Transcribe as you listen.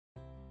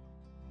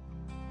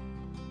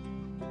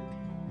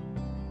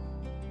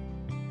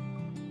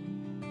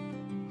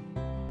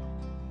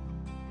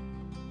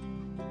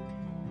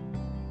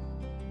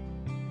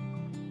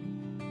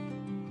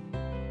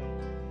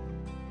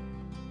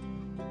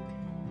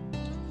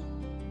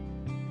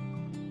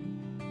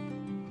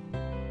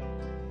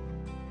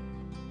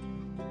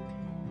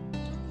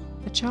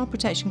Child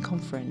Protection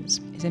Conference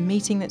is a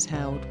meeting that's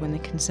held when the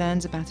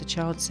concerns about a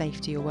child's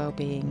safety or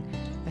well-being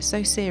are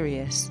so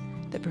serious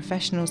that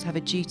professionals have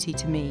a duty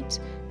to meet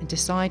and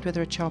decide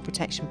whether a child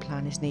protection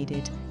plan is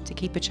needed to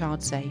keep a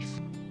child safe.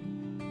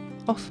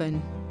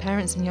 Often,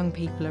 parents and young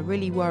people are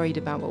really worried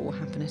about what will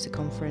happen at a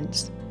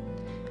conference.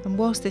 And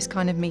whilst this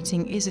kind of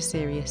meeting is a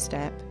serious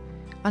step,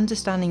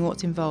 understanding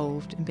what's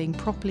involved and being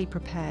properly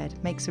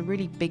prepared makes a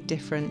really big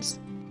difference.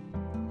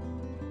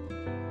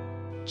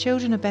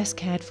 Children are best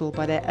cared for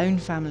by their own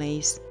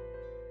families.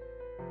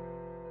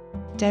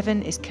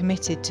 Devon is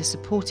committed to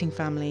supporting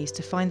families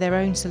to find their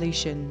own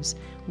solutions,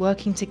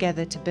 working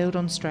together to build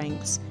on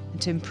strengths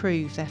and to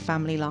improve their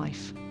family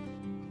life.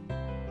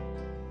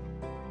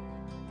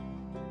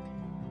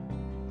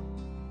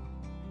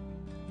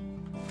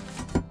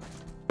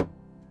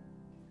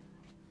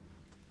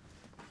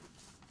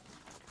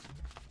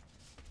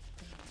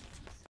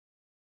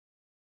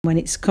 When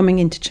it's coming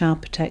into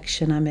child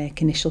protection, I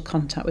make initial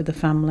contact with the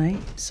family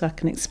so I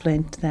can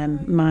explain to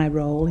them my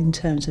role in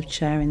terms of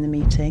chairing the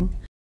meeting.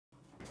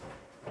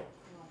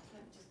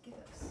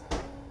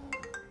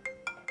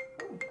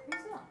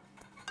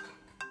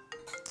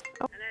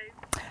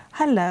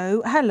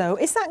 Hello,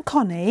 is that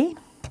Connie?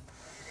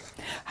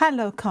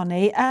 Hello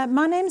Connie,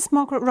 my name's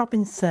Margaret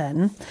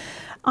Robinson.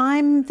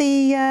 I'm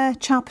the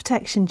Child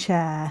Protection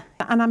Chair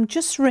and I'm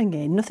just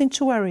ringing, nothing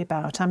to worry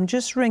about, I'm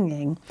just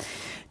ringing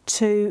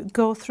to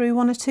go through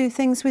one or two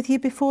things with you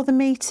before the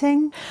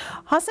meeting.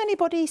 Has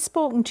anybody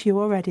spoken to you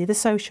already, the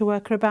social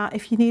worker, about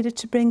if you needed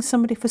to bring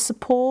somebody for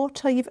support?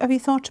 Have you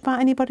thought about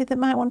anybody that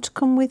might want to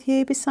come with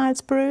you besides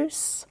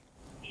Bruce?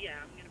 Yeah,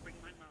 I'm going to bring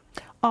my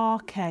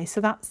mum. Okay,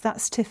 so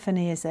that's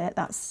Tiffany, is it?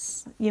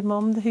 That's your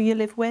mum who you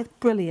live with?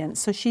 Brilliant.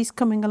 So she's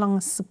coming along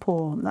as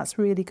support. That's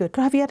really good.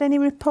 Have you had any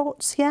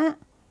reports yet?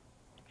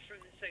 From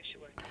the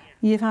social worker,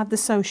 yeah. You've had the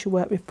social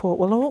work report.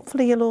 Well,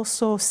 hopefully you'll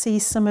also see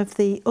some of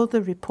the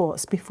other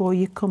reports before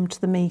you come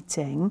to the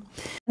meeting.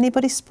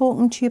 Anybody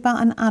spoken to you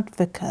about an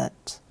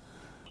advocate?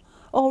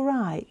 All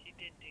right. She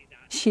did do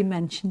that. She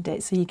mentioned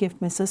it, so you give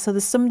me so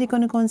there's somebody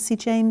going to go and see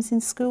James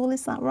in school,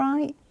 is that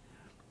right?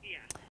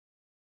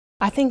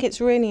 I think it's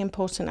really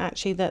important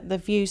actually that the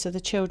views of the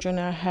children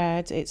are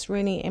heard. It's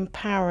really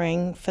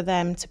empowering for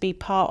them to be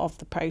part of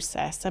the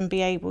process and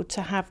be able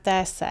to have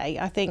their say.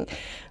 I think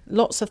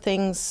lots of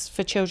things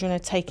for children are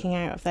taking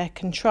out of their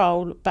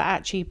control, but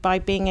actually by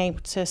being able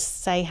to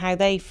say how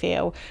they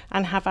feel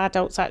and have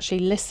adults actually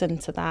listen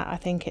to that, I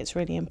think it's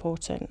really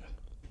important.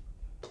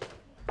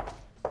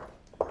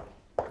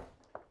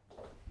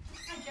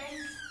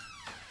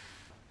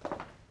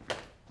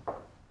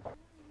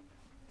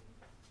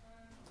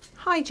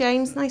 Hi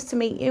James, nice to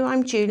meet you.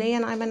 I'm Julie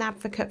and I'm an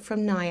advocate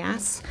from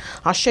NIAS.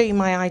 I'll show you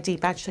my ID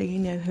badge so you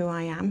know who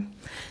I am.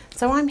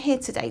 So I'm here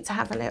today to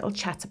have a little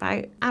chat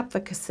about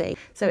advocacy.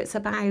 So it's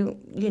about,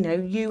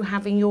 you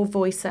having your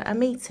voice at a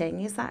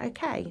meeting. Is that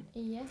okay?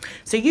 Yeah.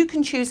 So you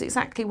can choose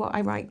exactly what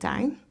I write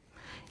down.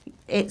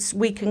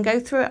 We can go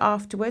through it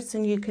afterwards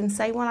and you can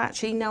say, well,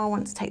 actually, no, I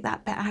want to take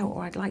that bit out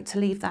or I'd like to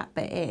leave that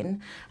bit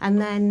in.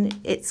 And then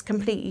it's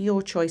completely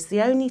your choice.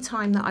 The only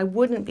time that I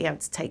wouldn't be able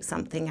to take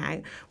something out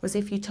was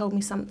if you told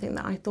me something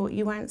that I thought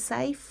you weren't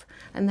safe.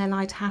 And then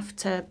I'd have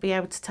to be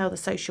able to tell the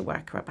social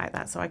worker about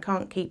that. So I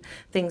can't keep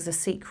things a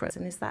secret.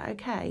 And is that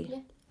okay? Yeah.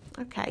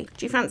 Okay.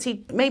 Do you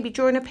fancy maybe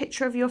drawing a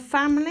picture of your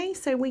family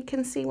so we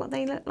can see what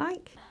they look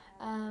like?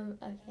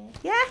 Okay.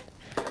 Yeah?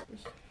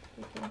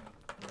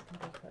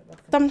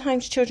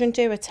 Sometimes children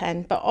do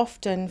attend, but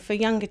often for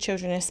younger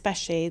children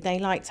especially, they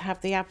like to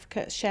have the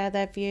advocates share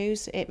their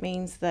views. It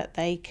means that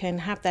they can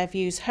have their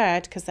views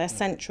heard because they're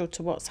central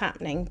to what's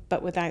happening,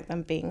 but without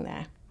them being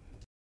there.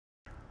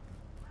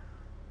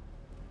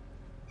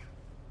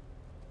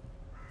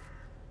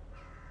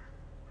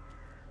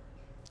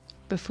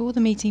 Before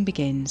the meeting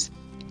begins,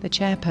 the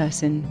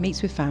chairperson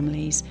meets with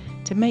families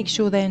to make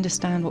sure they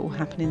understand what will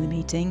happen in the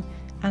meeting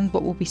and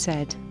what will be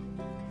said.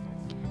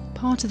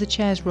 Part of the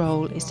chair's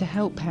role is to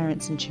help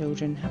parents and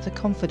children have the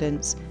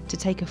confidence to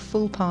take a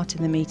full part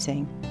in the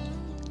meeting.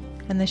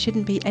 And there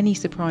shouldn't be any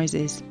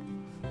surprises.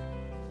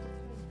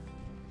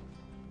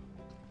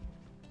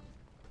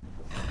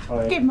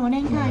 Hi. Good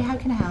morning. Hi, how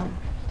can I help?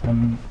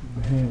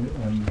 We're here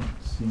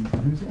see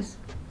who's this?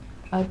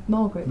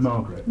 Margaret.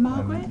 Margaret.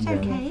 Margaret, yeah.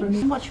 okay.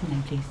 And what's your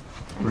name, please?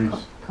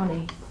 Bruce.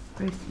 Connie.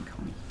 Bruce and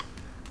Connie.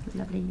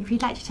 Lovely. If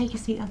you'd like to take a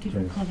seat, I'll give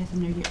you a call, let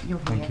them know you're here.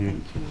 Thank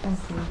you.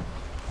 Thank you.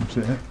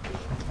 Sit here.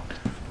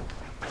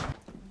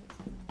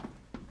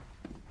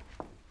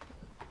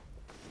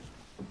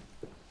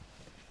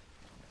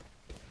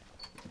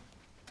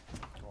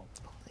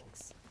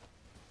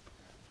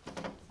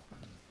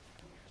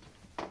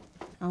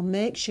 I'll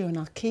make sure and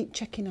I'll keep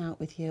checking out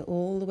with you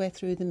all the way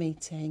through the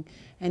meeting.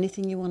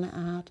 Anything you want to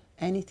add,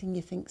 anything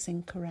you think's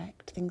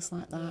incorrect, things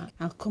like that.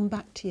 I'll come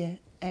back to you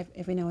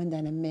every now and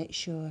then and make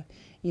sure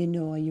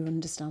you're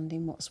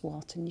understanding what's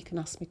what, and you can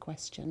ask me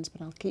questions,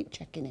 but I'll keep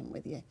checking in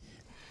with you.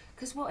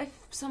 Because what if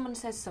someone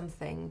says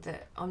something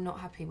that I'm not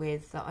happy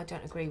with, that I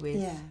don't agree with?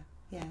 Yeah.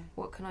 Yeah.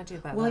 What can I do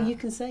about that? Well, you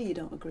can say you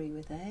don't agree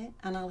with it,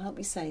 and I'll help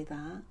you say that.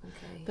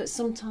 Okay. But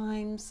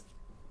sometimes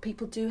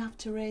people do have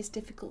to raise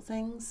difficult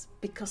things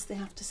because they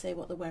have to say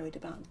what they're worried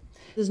about.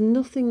 There's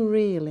nothing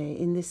really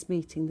in this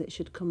meeting that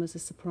should come as a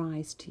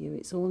surprise to you.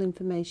 It's all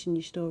information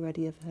you should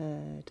already have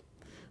heard.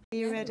 Are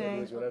you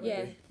ready?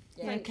 Yeah.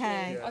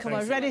 Okay, come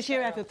on, ready as you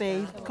ever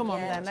be. Come on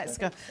then, let's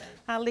go.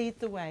 I'll lead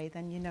the way,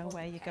 then you know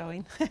where you're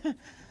going.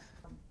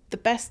 The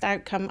best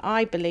outcome,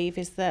 I believe,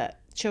 is that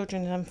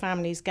children and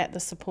families get the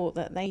support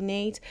that they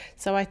need.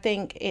 So I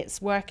think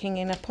it's working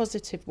in a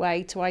positive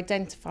way to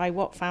identify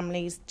what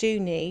families do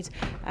need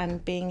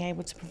and being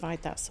able to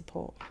provide that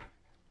support.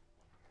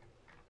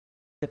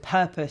 The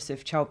purpose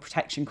of child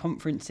protection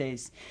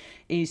conferences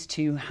is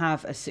to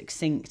have a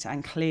succinct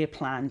and clear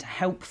plan to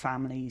help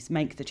families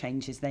make the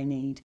changes they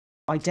need.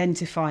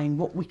 Identifying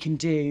what we can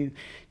do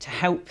to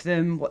help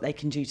them, what they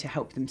can do to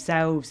help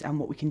themselves, and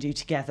what we can do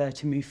together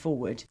to move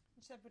forward.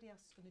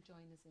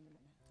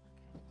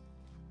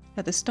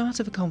 At the start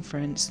of a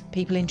conference,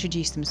 people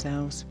introduce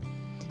themselves,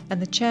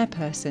 and the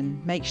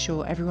chairperson makes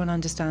sure everyone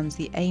understands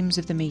the aims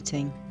of the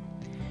meeting.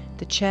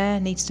 The chair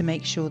needs to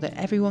make sure that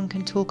everyone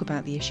can talk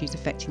about the issues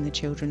affecting the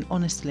children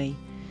honestly,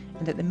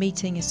 and that the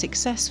meeting is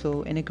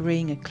successful in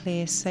agreeing a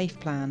clear, safe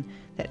plan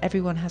that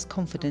everyone has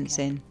confidence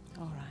in.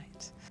 All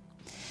right.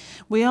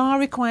 We are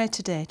required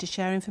today to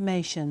share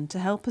information to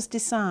help us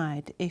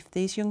decide if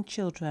these young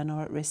children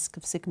are at risk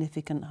of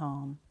significant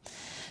harm.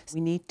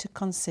 We need to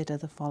consider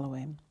the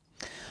following: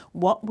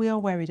 what we are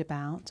worried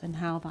about and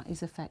how that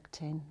is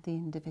affecting the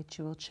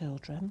individual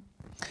children,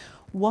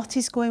 what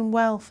is going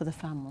well for the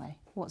family,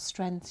 what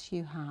strengths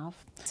you have,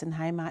 and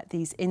how might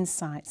these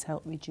insights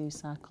help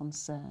reduce our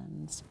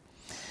concerns.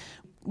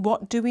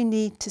 What do we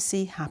need to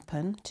see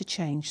happen to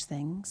change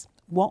things?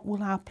 What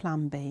will our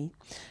plan be?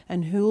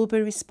 And who will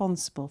be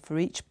responsible for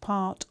each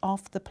part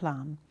of the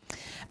plan?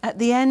 At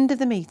the end of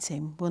the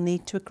meeting, we'll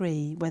need to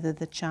agree whether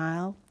the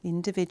child,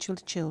 individual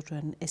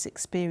children, is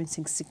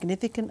experiencing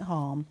significant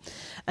harm,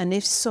 and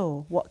if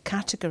so, what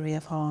category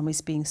of harm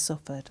is being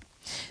suffered.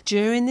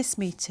 During this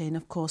meeting,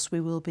 of course,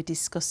 we will be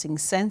discussing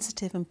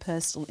sensitive and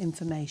personal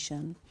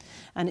information,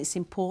 and it's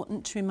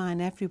important to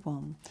remind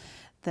everyone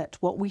that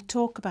what we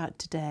talk about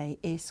today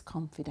is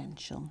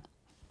confidential.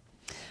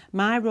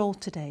 My role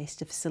today is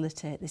to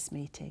facilitate this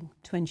meeting,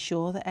 to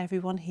ensure that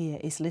everyone here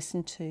is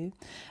listened to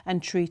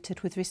and treated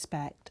with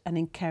respect and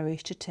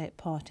encouraged to take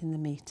part in the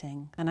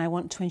meeting. And I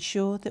want to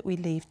ensure that we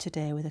leave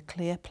today with a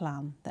clear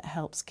plan that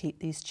helps keep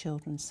these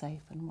children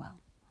safe and well.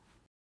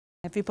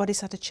 Everybody's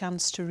had a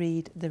chance to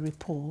read the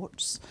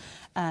reports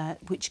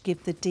which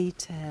give the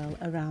detail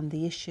around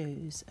the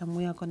issues, and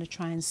we are going to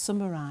try and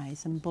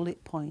summarise and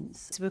bullet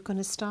points. So we're going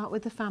to start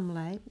with the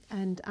family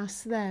and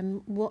ask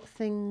them what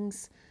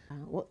things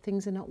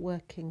are not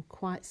working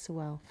quite so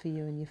well for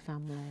you and your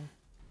family.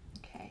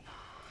 Okay.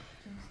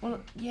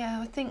 Well,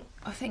 yeah, I think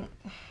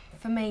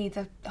for me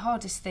the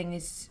hardest thing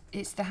is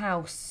it's the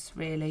house.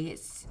 Really,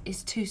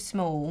 it's too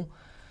small,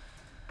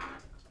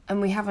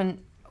 and we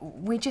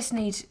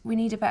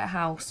need a better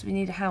house. We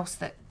need a house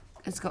that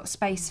has got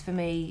space for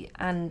me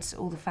and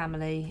all the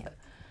family.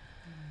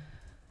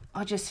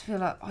 I just feel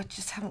like I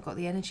just haven't got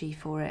the energy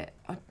for it.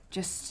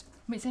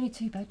 It's only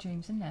 2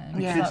 bedrooms, isn't it?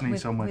 And kids need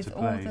somewhere to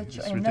play. It's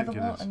ridiculous.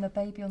 One, and the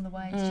baby on the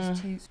way. It's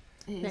just too.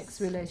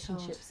 Next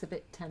relationship's a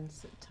bit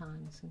tense at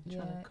times and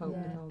trying to cope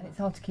with all that. It's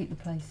hard to keep the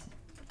place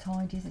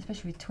tidy,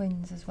 especially with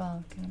twins as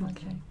well. Can you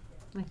imagine?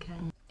 Okay.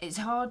 It's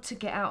hard to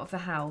get out of the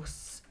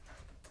house,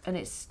 and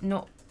it's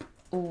not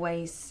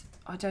always.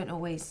 I don't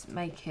always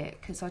make it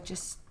because I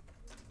just.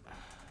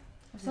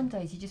 Some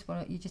days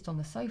you're just on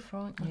the sofa,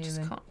 aren't you? I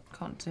just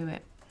can't do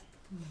it.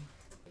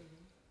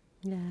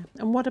 Yeah.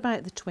 And what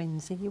about the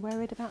twins? Are you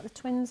worried about the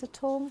twins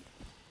at all?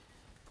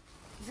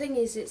 The thing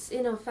is, it's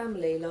in our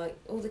family, like,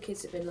 all the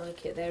kids have been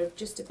like it. They're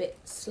just a bit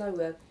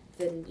slower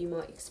than you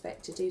might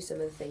expect to do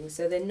some of the things.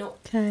 So they're not,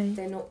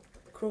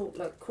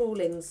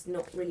 crawling's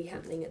not really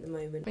happening at the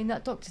moment. I mean,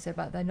 that doctor said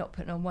about they're not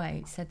putting on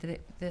weight, said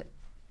that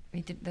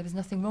there was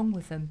nothing wrong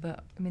with them, but,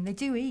 I mean, they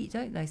do eat,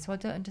 don't they? So I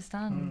don't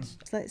understand.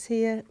 So let's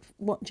hear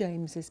what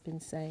James has been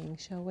saying,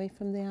 shall we,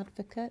 from the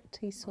advocate?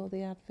 He saw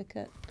the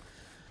advocate.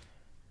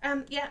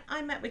 Yeah,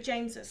 I met with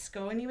James at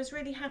school and he was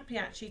really happy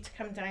actually to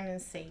come down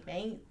and see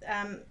me.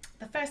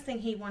 The first thing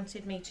he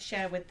wanted me to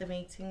share with the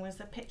meeting was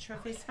a picture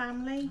of his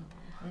family.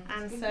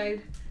 And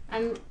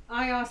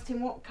I asked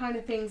him what kind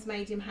of things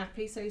made him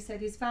happy. So he said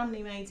his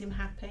family made him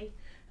happy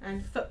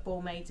and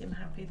football made him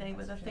happy. They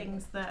were the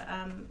things that,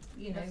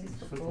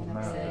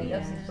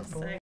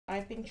 So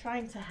I've been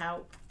trying to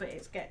help, but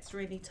it gets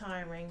really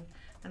tiring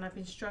and I've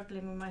been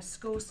struggling with my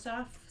school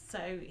stuff.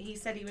 So he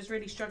said he was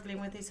really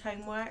struggling with his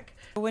homework.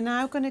 We're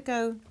now going to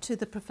go to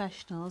the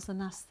professionals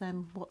and ask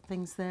them what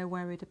things they're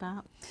worried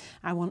about.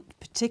 I want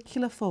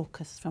particular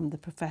focus from the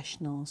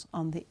professionals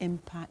on the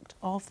impact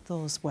of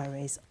those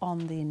worries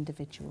on the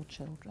individual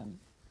children.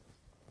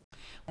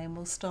 And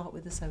we'll start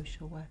with the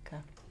social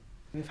worker.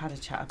 We've had a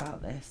chat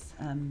about this,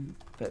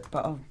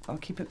 but I'll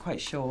keep it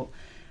quite short.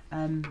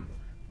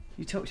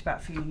 You talked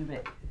about feeling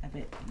a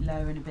bit low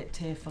and a bit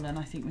tearful, and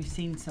I think we've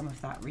seen some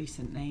of that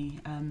recently.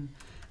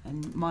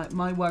 And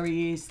my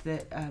worry is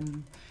that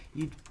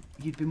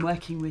you'd been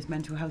working with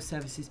mental health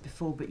services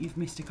before, but you've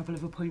missed a couple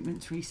of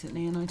appointments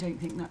recently, and I don't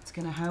think that's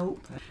going to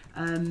help.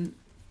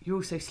 You're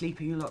also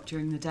sleeping a lot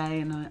during the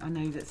day, and I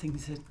know that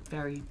things are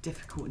very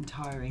difficult and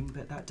tiring,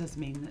 but that does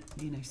mean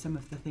that, you know, some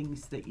of the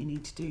things that you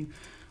need to do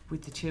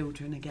with the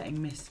children are getting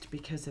missed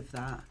because of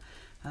that.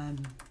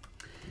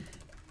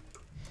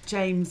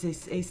 James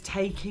is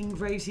taking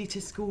Rosie to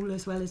school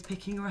as well as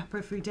picking her up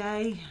every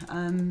day.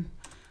 And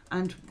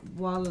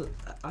while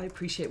I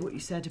appreciate what you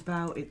said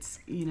about it's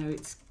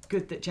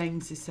good that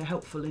James is so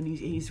helpful and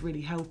he's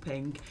really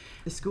helping,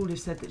 the school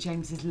have said that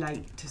James is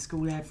late to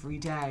school every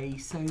day.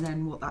 So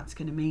then what that's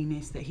going to mean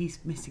is that he's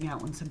missing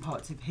out on some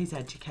parts of his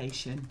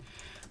education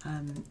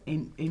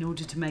in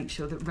order to make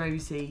sure that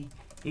Rosie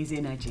is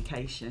in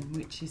education,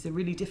 which is a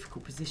really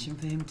difficult position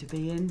for him to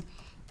be in.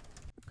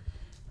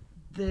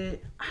 The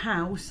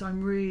house,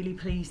 I'm really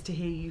pleased to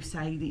hear you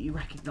say that you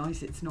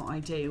recognise it's not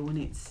ideal, and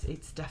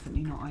it's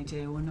definitely not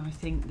ideal. And I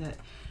think that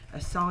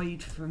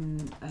aside from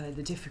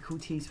the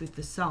difficulties with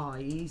the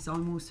size,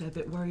 I'm also a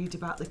bit worried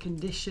about the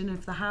condition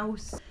of the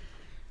house.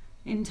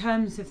 In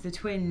terms of the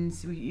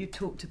twins, you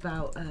talked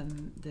about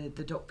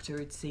the doctor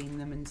had seen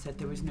them and said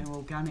there was no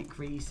organic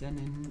reason,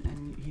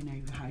 and you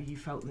know how you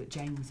felt that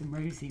James and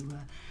Rosie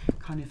were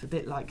kind of a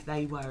bit like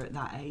they were at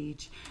that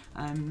age,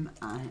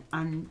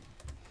 and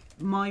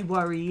my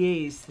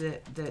worry is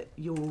that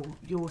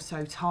you're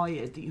so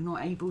tired that you're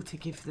not able to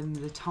give them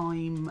the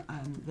time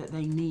that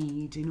they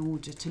need in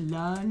order to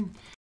learn.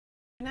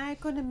 We're now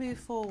going to move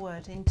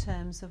forward in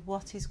terms of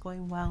what is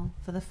going well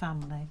for the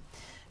family.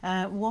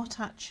 What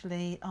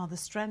actually are the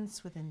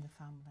strengths within the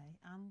family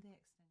and the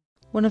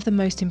extent. One of the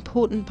most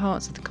important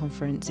parts of the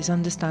conference is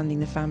understanding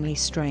the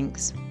family's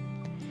strengths.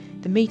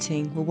 The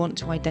meeting will want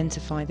to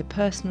identify the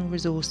personal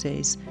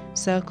resources,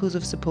 circles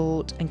of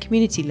support and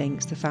community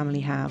links the family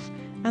have,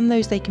 and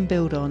those they can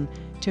build on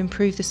to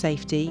improve the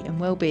safety and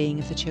well-being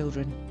of the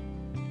children.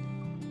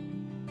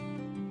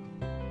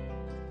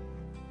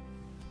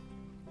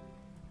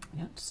 You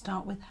want to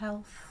start with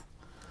health?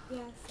 Yeah,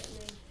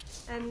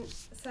 certainly.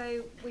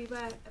 So we were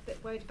a bit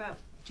worried about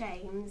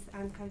James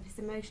and kind of his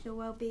emotional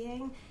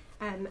well-being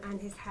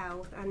and his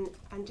health and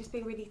just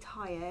being really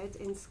tired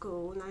in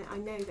school. And I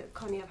know that,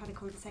 Connie, I've had a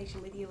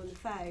conversation with you on the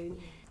phone.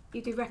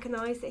 You do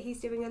recognise that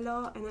he's doing a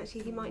lot, and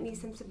actually he might need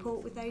some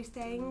support with those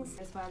things.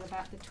 As well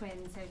about the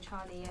twins, so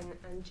Charlie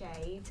and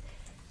Jade.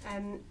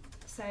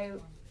 So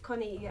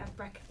Connie, you have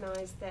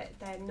recognised that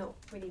they're not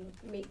really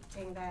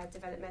meeting their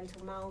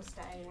developmental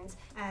milestones.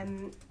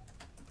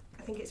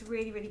 I think it's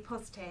really, really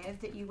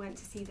positive that you went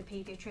to see the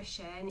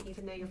paediatrician,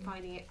 even though you're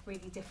finding it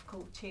really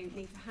difficult to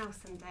leave the house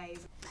some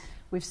days.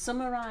 We've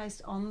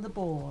summarised on the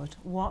board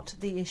what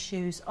the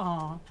issues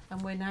are, and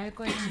we're now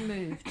going to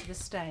move to the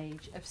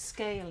stage of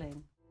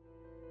scaling.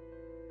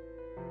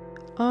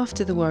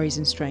 After the worries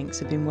and strengths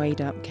have been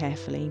weighed up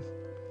carefully,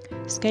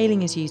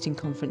 scaling is used in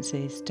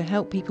conferences to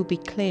help people be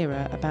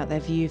clearer about their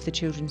view of the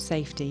children's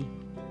safety.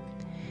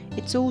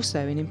 It's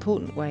also an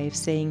important way of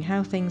seeing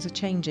how things are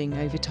changing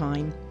over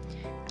time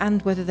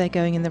and whether they're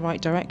going in the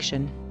right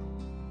direction.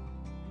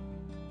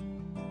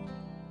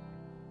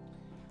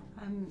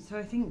 So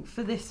I think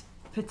for this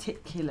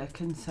particular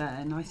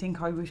concern, I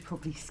think I would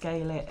probably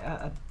scale it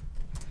at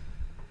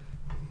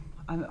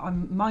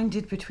I'm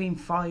minded between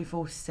 5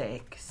 or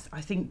 6. I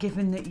think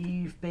given that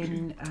you've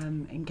been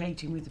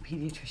engaging with the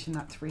paediatrician,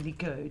 that's really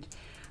good.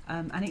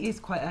 And it is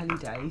quite early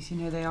days, you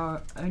know, they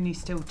are only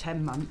still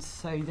 10 months,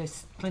 so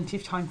there's plenty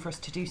of time for us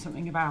to do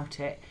something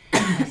about it.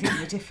 I think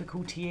the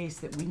difficulty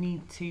is that we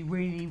need to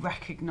really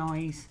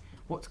recognise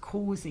what's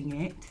causing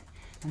it,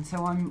 and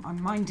so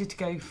I'm minded to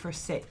go for a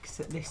 6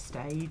 at this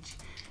stage.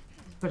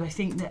 But I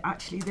think that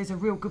actually there's a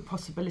real good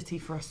possibility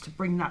for us to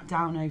bring that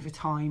down over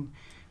time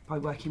by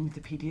working with the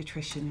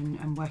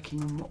paediatrician and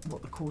working on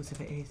what the cause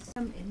of it is.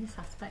 In this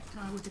aspect,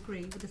 I would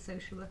agree with the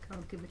social worker. I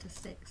would give it a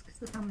 6 because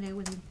the family are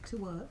willing to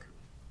work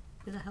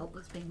with the help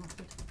that's being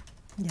offered.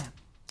 Yeah,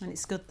 and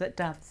it's good that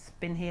Dad's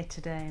been here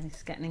today and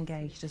is getting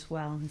engaged as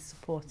well and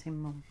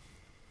supporting Mum.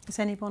 Does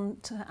anyone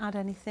to add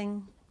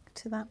anything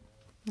to that?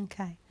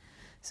 Okay,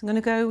 so I'm going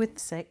to go with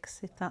 6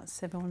 if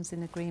that's everyone's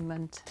in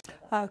agreement.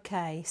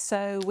 Okay,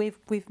 so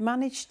we've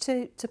managed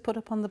to put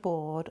up on the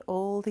board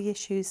all the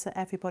issues that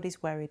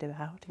everybody's worried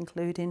about,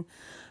 including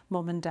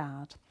Mum and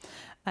Dad,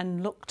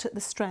 and looked at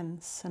the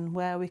strengths and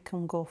where we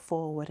can go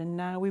forward, and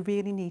now we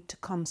really need to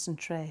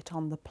concentrate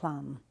on the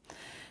plan.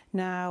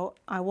 Now,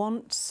 I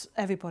want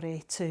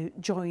everybody to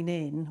join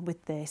in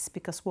with this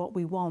because what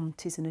we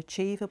want is an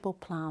achievable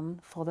plan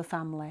for the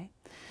family.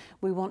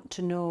 We want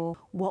to know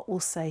what will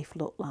safe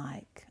look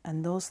like,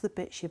 and those are the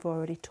bits you've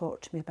already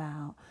talked to me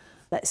about.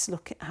 Let's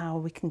look at how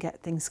we can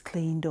get things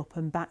cleaned up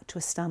and back to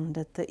a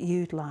standard that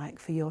you'd like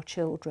for your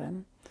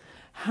children.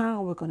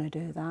 How we're going to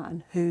do that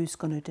and who's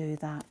going to do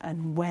that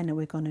and when are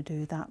we going to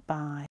do that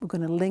by. We're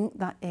going to link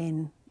that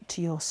in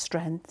to your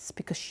strengths,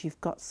 because you've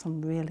got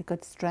some really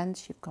good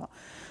strengths. You've got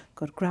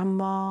good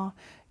grandma,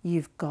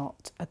 you've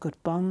got a good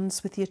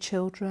bonds with your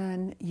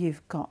children,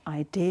 you've got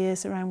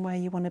ideas around where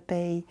you want to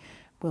be.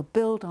 We'll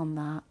build on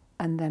that,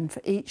 and then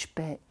for each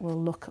bit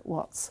we'll look at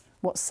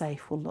what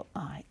safe will look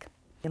like.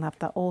 You'll have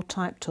that all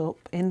typed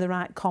up in the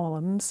right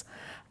columns,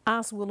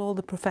 as will all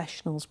the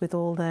professionals with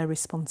all their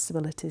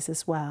responsibilities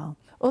as well.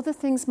 Other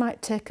things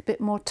might take a bit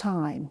more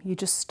time. You're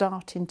just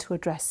starting to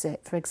address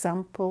it. For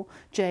example,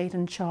 Jade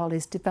and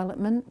Charlie's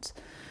development.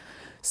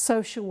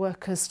 Social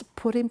workers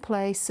put in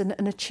place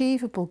an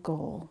achievable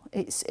goal.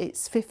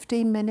 It's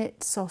 15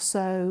 minutes or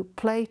so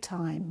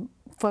playtime,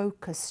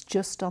 focus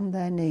just on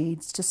their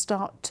needs, to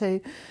start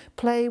to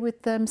play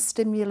with them,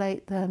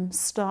 stimulate them,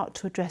 start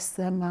to address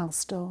their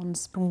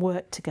milestones and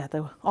work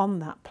together on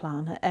that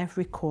plan at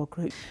every core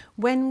group.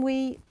 When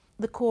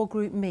the core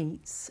group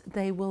meets,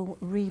 they will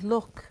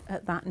re-look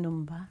at that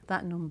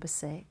number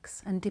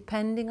 6, and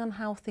depending on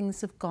how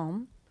things have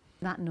gone,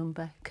 that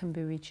number can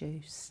be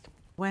reduced.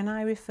 When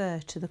I refer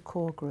to the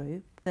core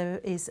group,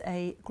 there is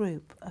a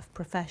group of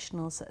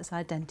professionals that is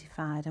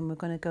identified, and we're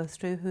going to go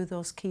through who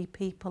those key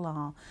people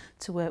are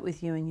to work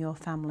with you and your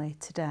family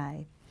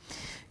today.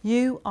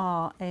 You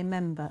are a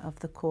member of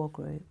the core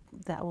group.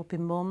 That will be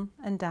mum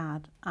and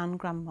dad and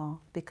grandma,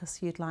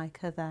 because you'd like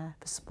her there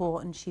for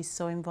support and she's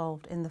so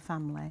involved in the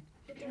family.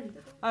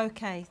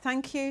 Okay,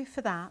 thank you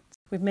for that.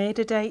 We've made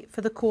a date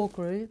for the core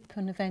group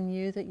and a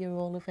venue that you're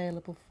all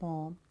available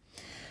for.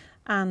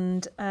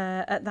 And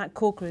at that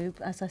core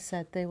group, as I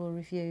said, they will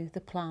review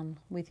the plan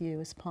with you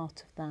as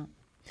part of that.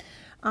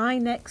 I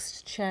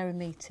next chair a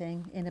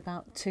meeting in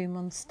about 2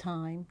 months'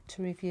 time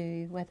to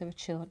review whether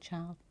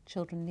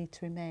children need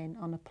to remain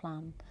on a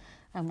plan,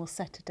 and we'll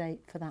set a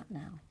date for that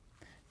now.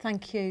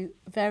 Thank you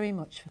very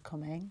much for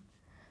coming.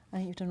 I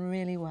think you've done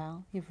really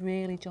well. You've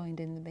really joined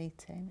in the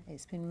meeting.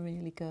 It's been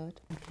really good.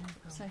 Okay.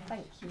 So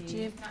thank you. Do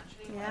you?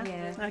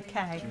 Yeah.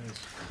 Okay.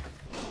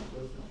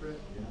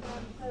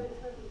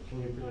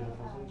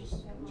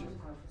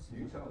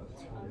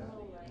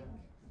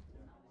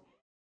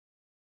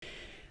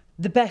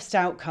 The best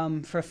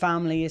outcome for a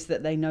family is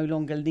that they no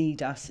longer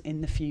need us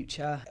in the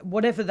future.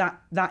 Whatever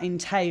that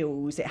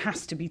entails, it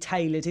has to be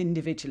tailored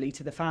individually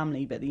to the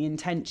family, but the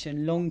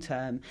intention long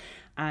term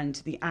and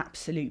the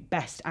absolute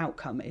best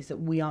outcome is that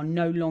we are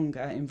no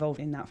longer involved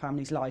in that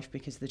family's life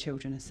because the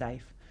children are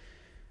safe.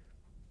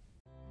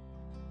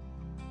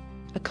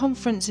 A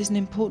conference is an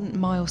important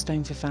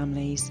milestone for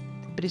families,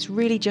 but it's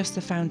really just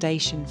the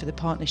foundation for the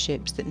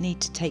partnerships that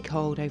need to take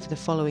hold over the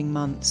following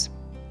months.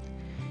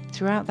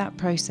 Throughout that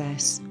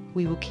process,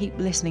 we will keep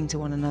listening to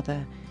one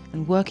another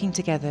and working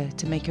together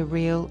to make a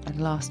real and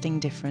lasting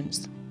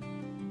difference.